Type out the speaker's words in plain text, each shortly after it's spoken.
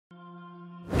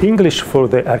English for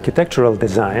the Architectural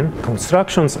Design,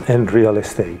 Constructions and Real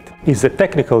Estate is a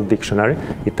technical dictionary,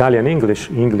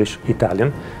 Italian-English,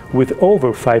 English-Italian, with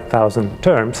over 5,000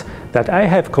 terms that I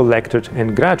have collected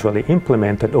and gradually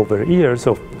implemented over years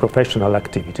of professional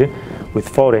activity with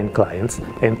foreign clients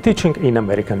and teaching in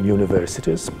American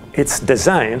universities. It's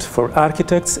designed for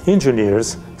architects,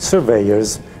 engineers,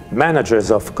 surveyors, managers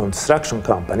of construction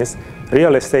companies,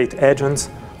 real estate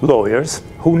agents, lawyers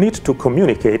who need to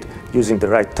communicate using the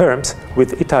right terms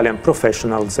with Italian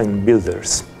professionals and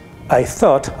builders. I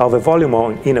thought of a volume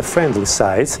in a friendly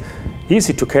size,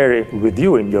 easy to carry with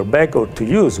you in your bag or to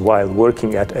use while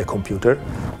working at a computer,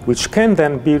 which can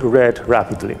then be read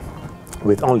rapidly,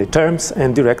 with only terms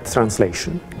and direct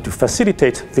translation. To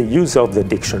facilitate the use of the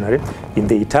dictionary, in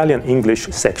the Italian-English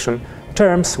section,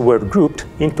 terms were grouped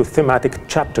into thematic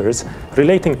chapters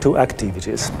relating to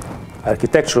activities: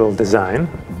 architectural design,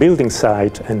 building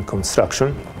site and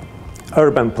construction,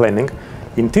 urban planning,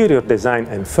 interior design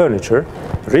and furniture,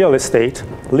 real estate,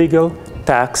 legal,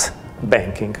 tax,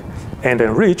 banking, and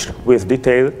enriched with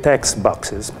detailed text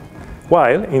boxes.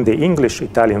 While in the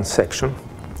English-Italian section,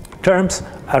 terms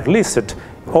are listed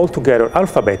altogether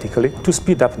alphabetically to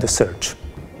speed up the search.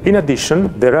 In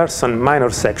addition, there are some minor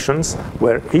sections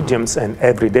where idioms and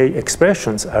everyday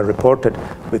expressions are reported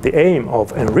with the aim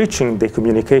of enriching the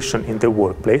communication in the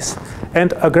workplace,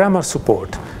 and a grammar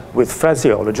support with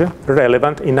phraseology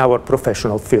relevant in our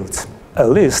professional fields. A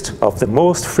list of the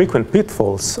most frequent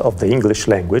pitfalls of the English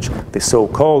language, the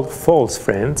so-called false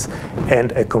friends,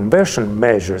 and a conversion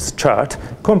measures chart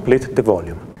complete the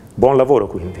volume. Buon lavoro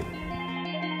quindi!